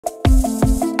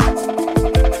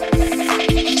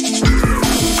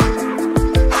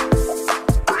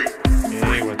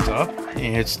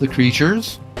It's the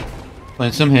creatures.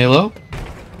 Playing some Halo.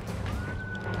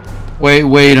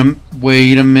 Wait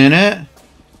a minute.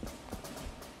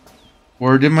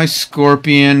 Where did my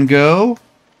scorpion go?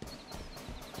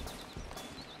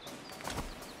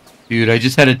 Dude, I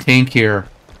just had a tank here.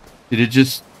 Did it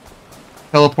just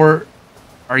teleport?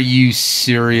 Are you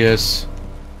serious?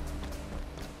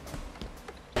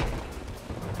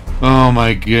 Oh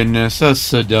my goodness, that's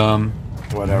so dumb.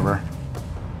 Whatever.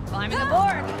 Climbing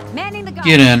aboard. Manning the gun.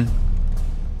 Get in.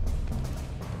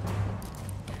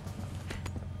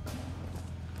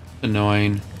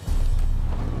 Annoying.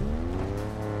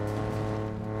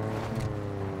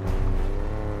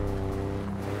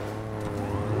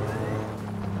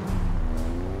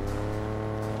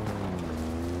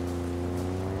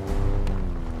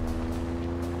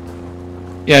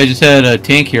 Yeah, I just had a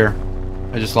tank here.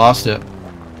 I just lost it.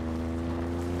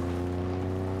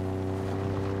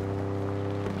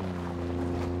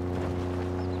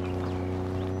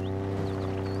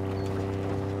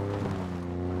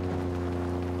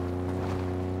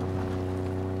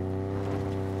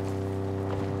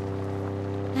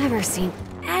 Never seen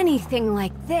anything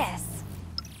like this.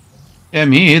 Yeah,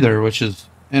 me either, which is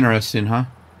interesting, huh?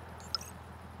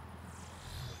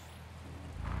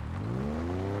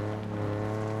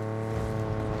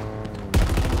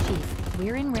 Chief,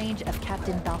 we're in range of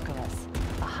Captain Balcarus,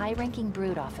 a high-ranking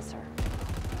brood officer.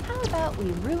 How about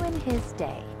we ruin his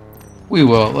day? We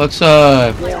will. Let's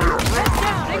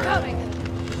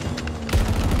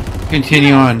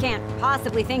continue on. You can't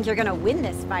possibly think you're gonna win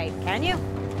this fight, can you?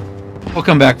 We'll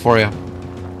come back for you.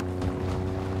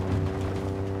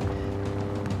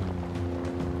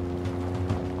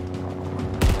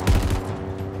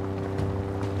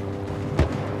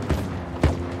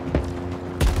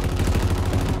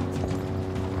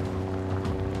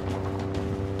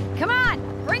 Come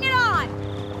on, bring it on!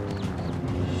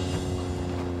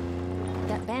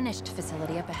 That banished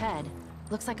facility up ahead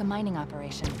looks like a mining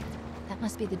operation. That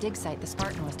must be the dig site the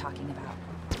Spartan was talking about.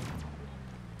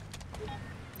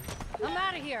 I'm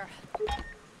out of here.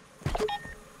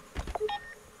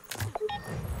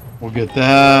 We'll get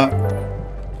that.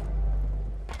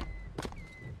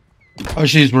 Oh,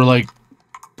 jeez, we're like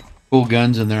cool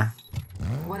guns in there.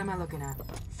 What am I looking at?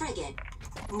 Frigate,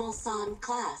 Mulsanne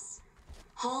class.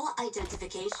 Hull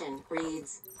identification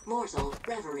reads Mortal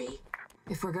Reverie.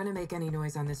 If we're gonna make any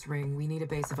noise on this ring, we need a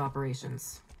base of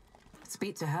operations. It's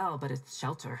beat to hell, but it's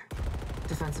shelter.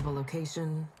 Defensible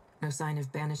location, no sign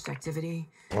of banished activity.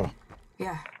 Oh.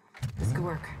 Yeah, this could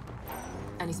work.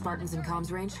 Any Spartans in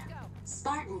comms range?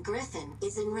 Spartan Griffin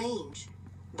is in range,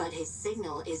 but his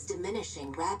signal is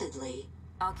diminishing rapidly.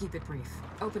 I'll keep it brief.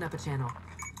 Open up a channel.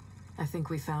 I think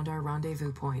we found our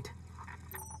rendezvous point.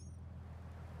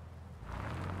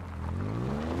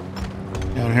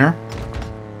 Down here.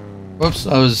 Whoops,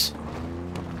 I was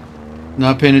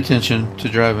not paying attention to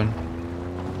driving.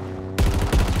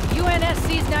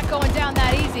 UNSC's not going down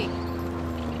that easy.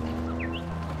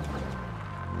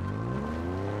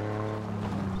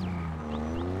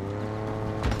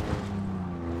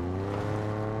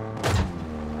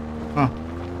 Huh.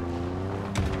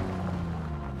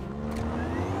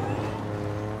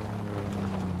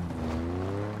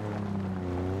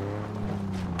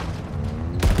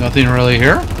 Nothing really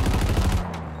here?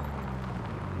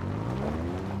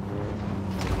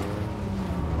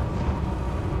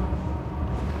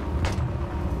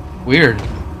 Weird.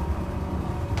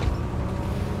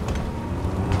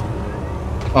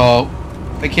 Oh,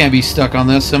 I can't be stuck on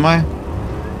this, am I?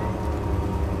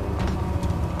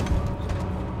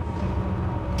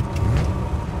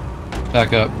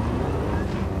 Back up.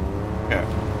 Okay.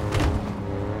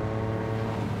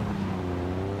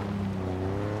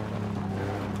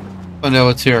 Oh no,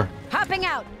 it's here. Hopping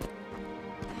out.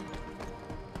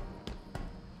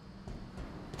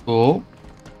 Cool.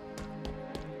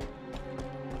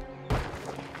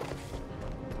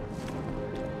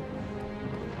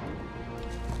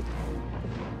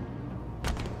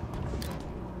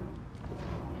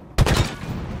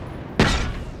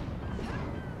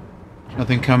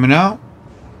 Nothing coming out.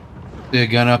 See a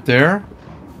gun up there.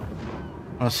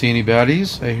 I don't see any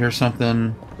baddies. I hear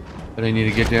something that I need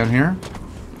to get down here.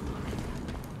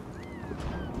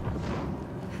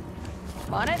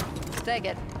 On it. Let's take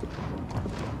it.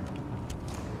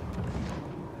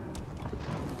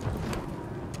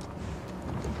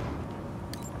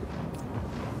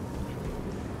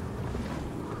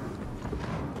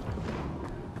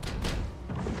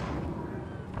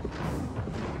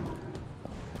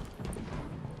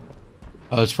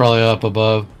 Oh, it's probably up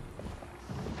above.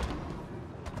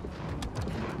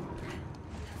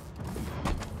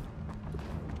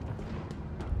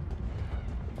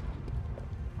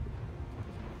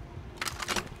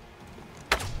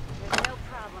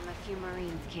 you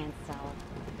Marines can't solve.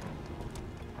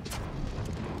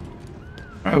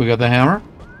 Alright, we got the hammer.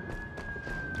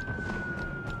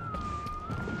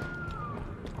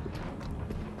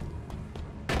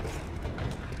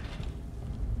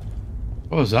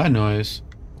 What was that noise?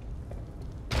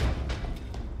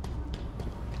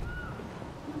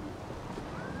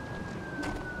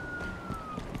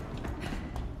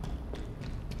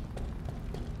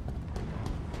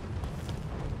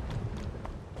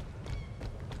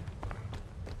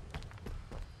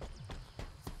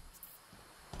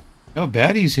 Oh,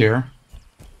 baddie's here.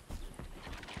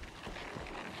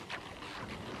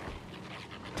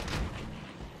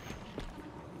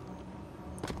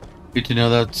 Good to know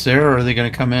that's there, or are they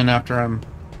going to come in after I'm...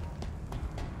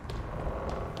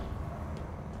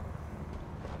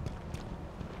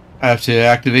 I have to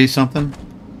activate something?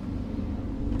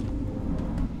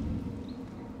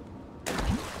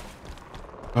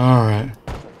 Alright.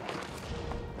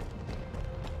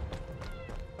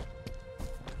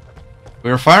 We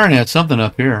were firing at something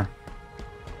up here.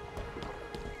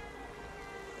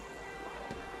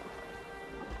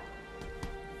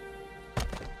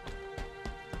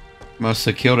 Must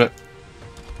have killed it.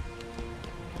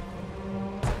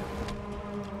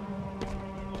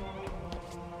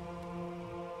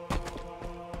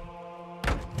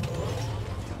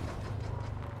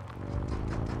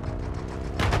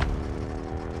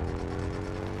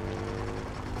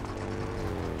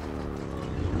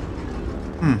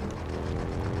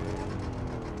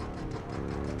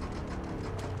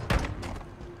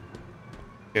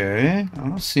 Okay, I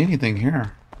don't see anything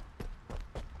here.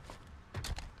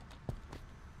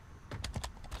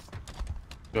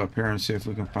 Go up here and see if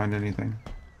we can find anything.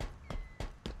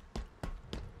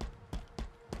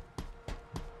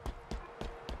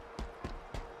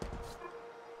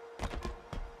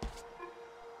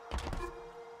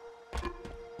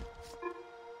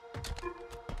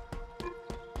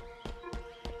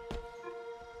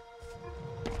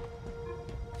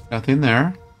 Nothing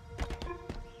there.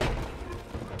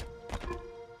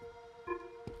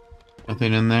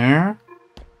 Nothing in there.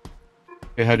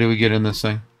 Okay, how do we get in this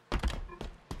thing?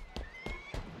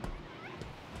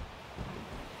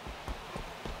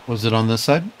 Was it on this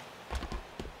side?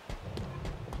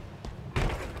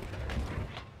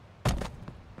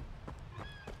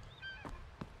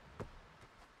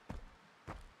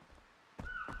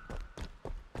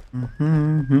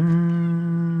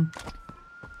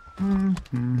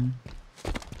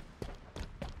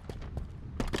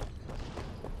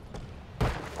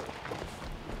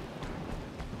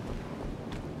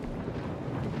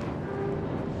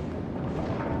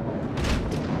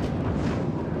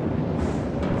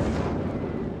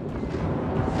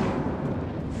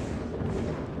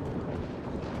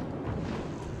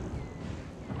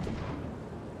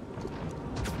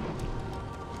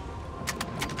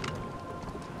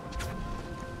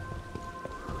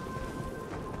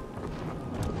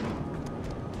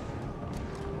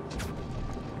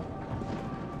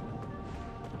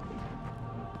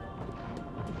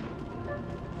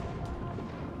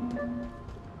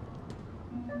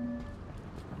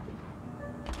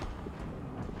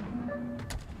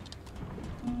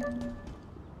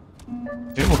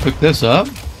 Okay, we'll pick this up.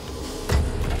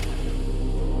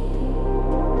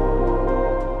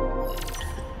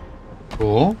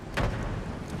 Cool.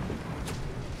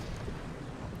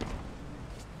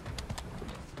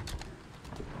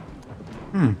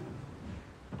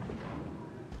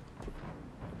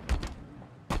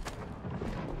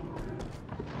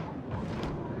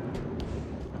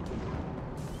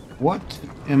 What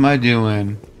am I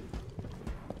doing?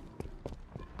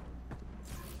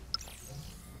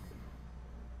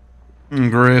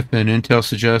 Griffin, intel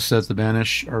suggests that the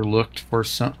Banish are looking for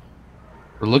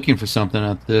something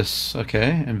at this.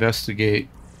 Okay, investigate.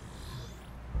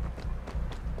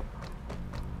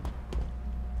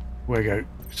 Boy, I got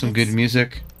some good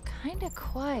music. Kinda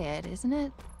quiet, isn't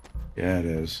it? Yeah, it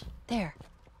is. There.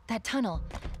 That tunnel.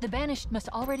 The Banished must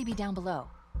already be down below.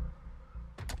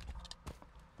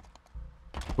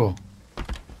 Cool.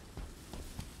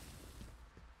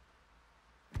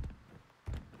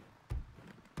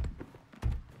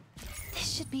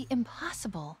 This should be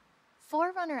impossible.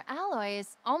 Forerunner alloy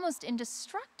is almost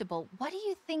indestructible. What do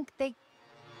you think they...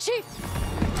 Chief!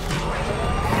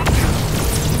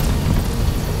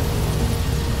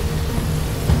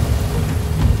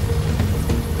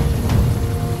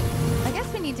 I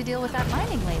guess we need to deal with that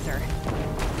mining laser.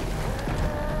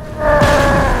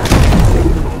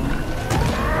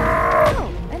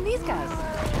 Oh, and these guys.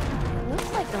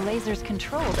 Looks like the laser's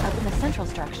controlled up in the central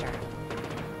structure.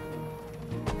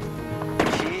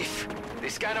 Chief, the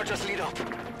scanner just lit up.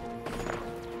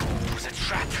 It was a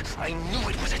trap. I knew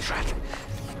it was a trap.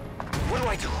 What do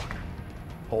I do?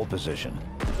 Hold position.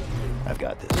 I've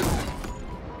got this.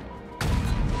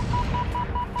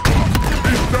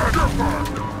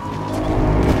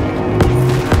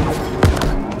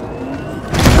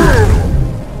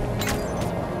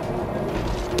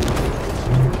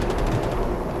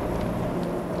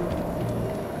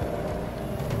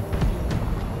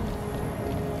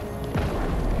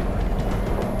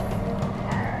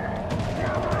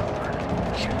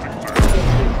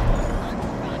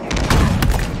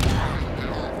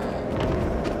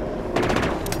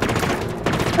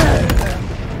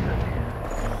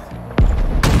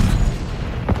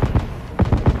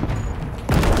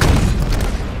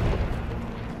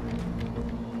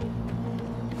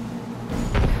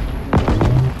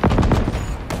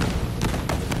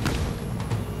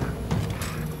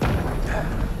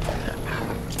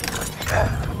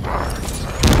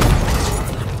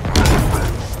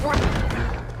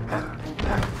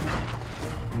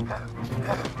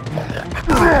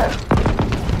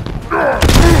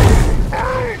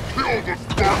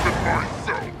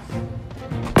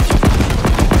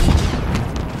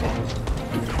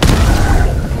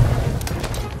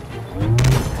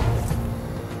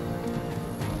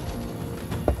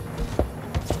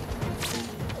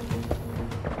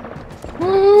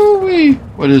 Woo-wee.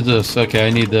 What is this? Okay, I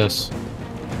need this.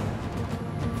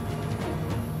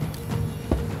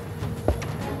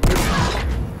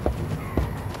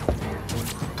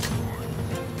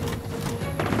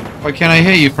 Why can't I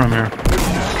hit you from here?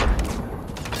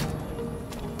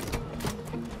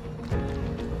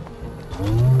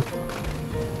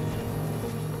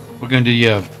 What gun do you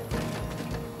have?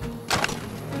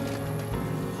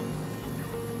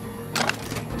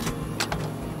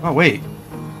 Oh, wait.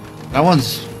 That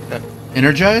one's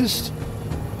energized?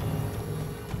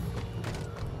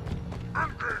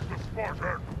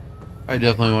 I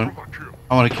definitely want...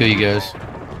 I want to kill you guys.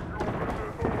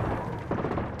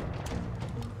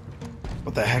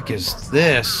 What the heck is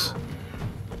this?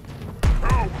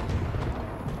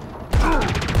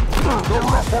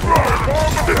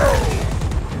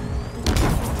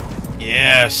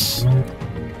 Yes!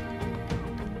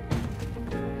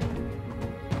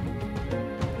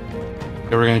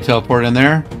 Okay, we're gonna teleport in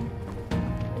there.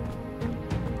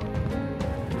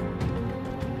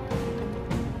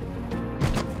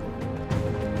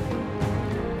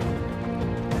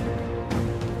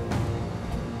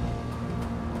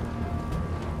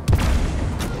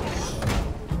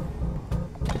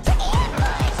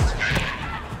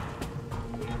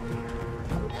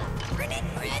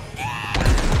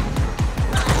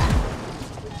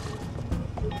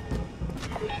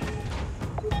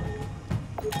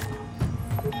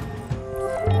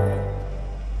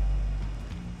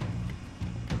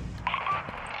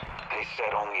 They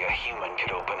said only a human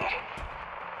could open it.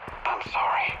 I'm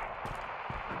sorry.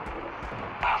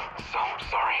 I'm so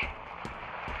sorry.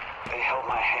 They held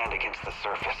my hand against the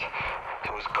surface.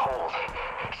 It was cold.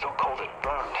 So cold it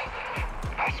burned.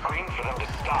 I screamed for them to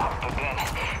stop, but then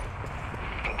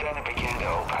it began to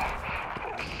open.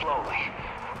 Slowly.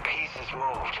 Pieces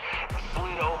moved.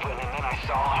 Slid open, and then I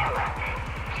saw her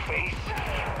face.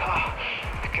 Oh,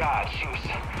 God, she was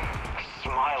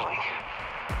smiling.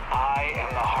 I am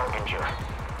the Harbinger,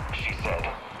 she said.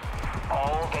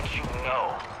 All that you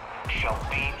know shall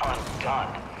be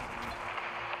undone.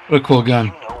 What a cool gun.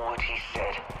 You know what he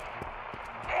said?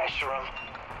 Asherim?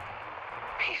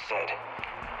 He said,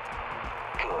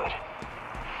 good.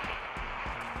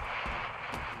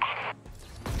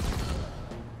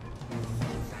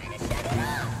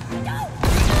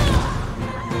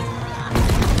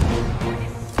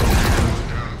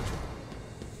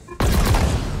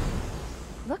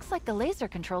 Looks like the laser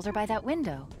controls are by that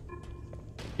window.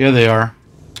 Yeah, they are.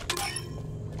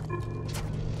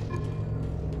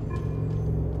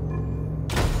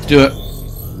 Let's do it.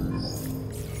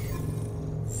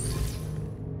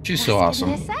 She's so Just give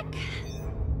me awesome. a sec.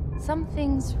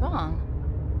 Something's wrong.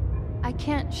 I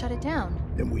can't shut it down.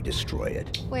 Then we destroy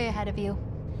it. Way ahead of you.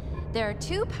 There are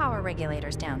 2 power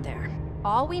regulators down there.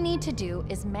 All we need to do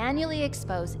is manually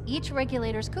expose each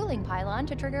regulator's cooling pylon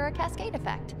to trigger a cascade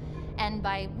effect. And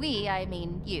by we, I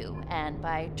mean you. And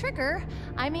by trigger,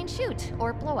 I mean shoot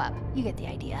or blow up. You get the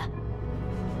idea.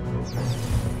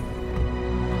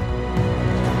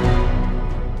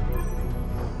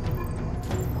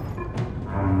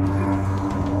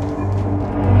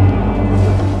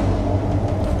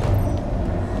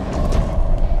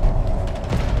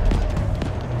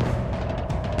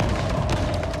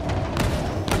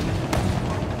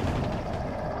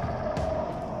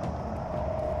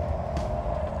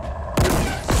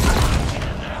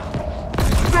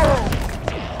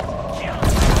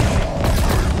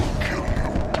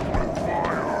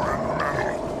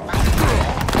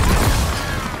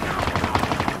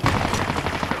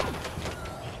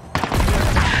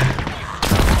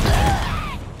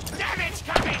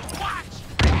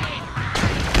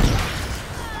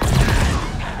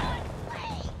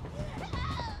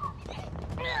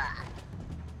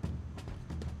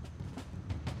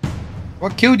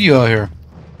 What killed you out here?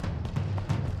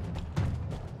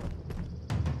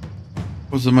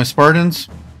 Was it my Spartans?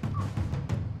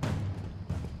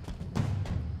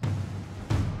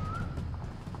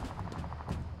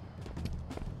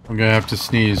 I'm gonna have to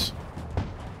sneeze.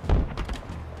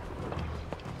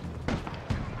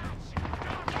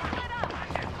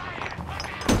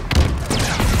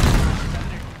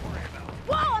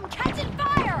 Whoa, I'm catching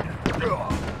fire!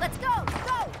 Let's go,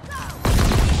 go, go!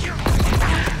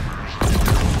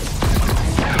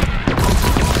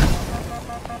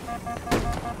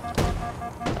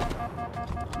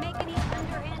 Make any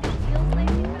underhanded deals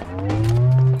lately,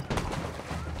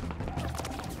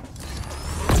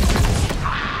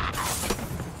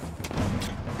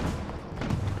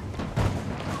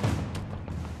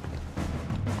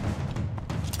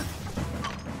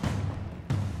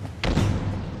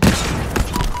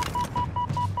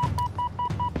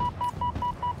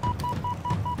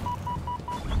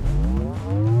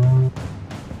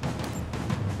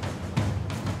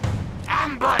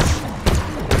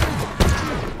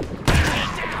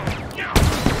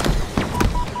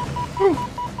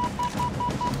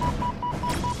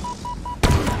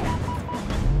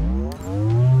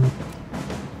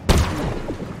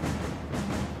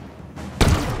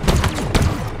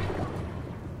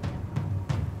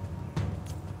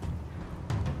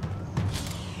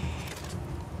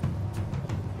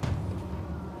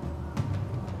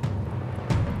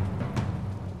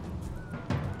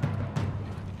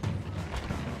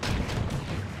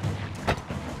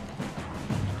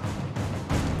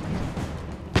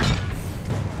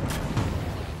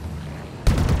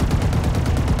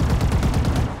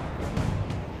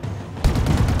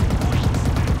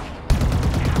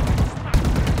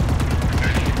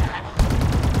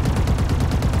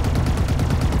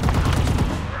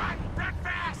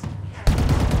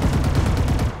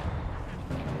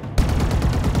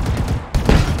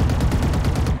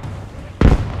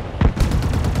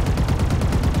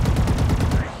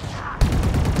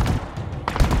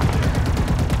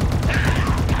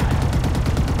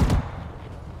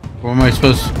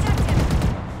 Featherface?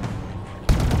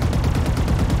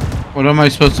 What am I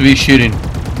supposed to be shooting?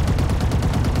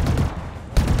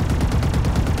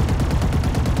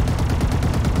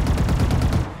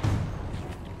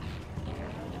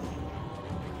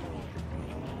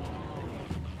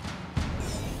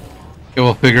 Okay,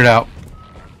 we'll figure it out.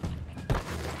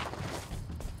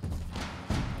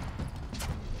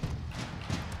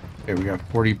 Okay, we got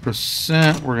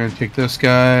 40%. We're gonna take this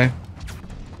guy.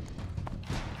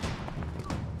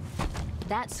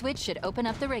 That switch should open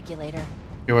up the regulator.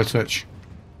 Okay, what switch?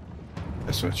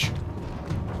 This switch.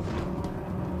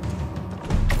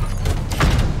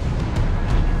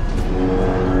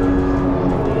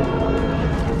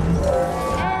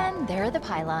 And there are the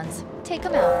pylons. Take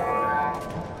them out.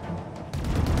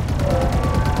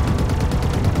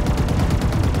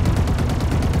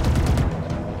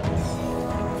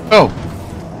 Oh!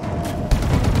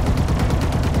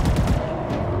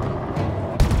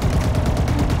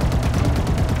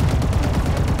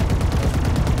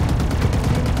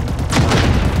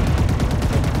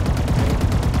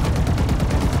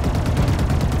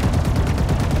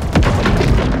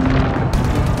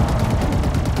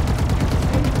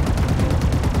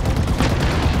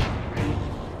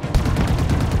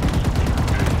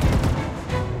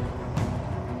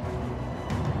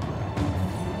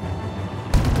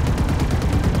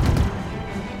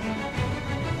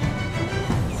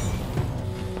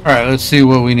 Alright, let's see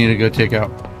what we need to go take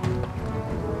out.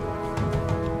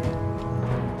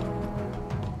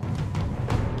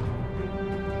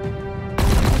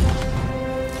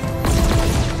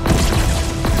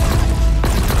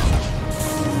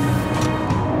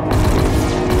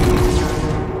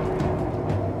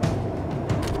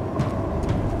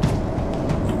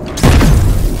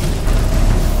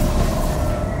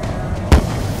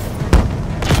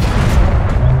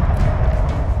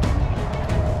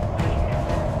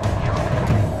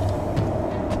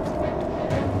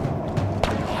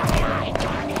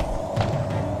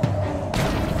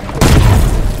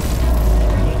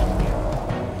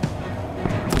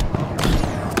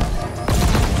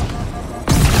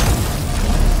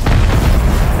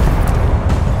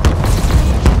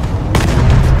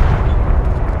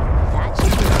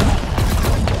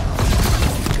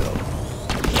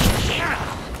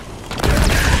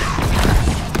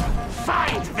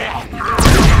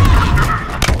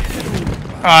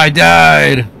 I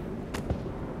died!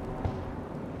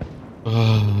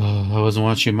 I wasn't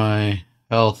watching my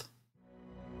health.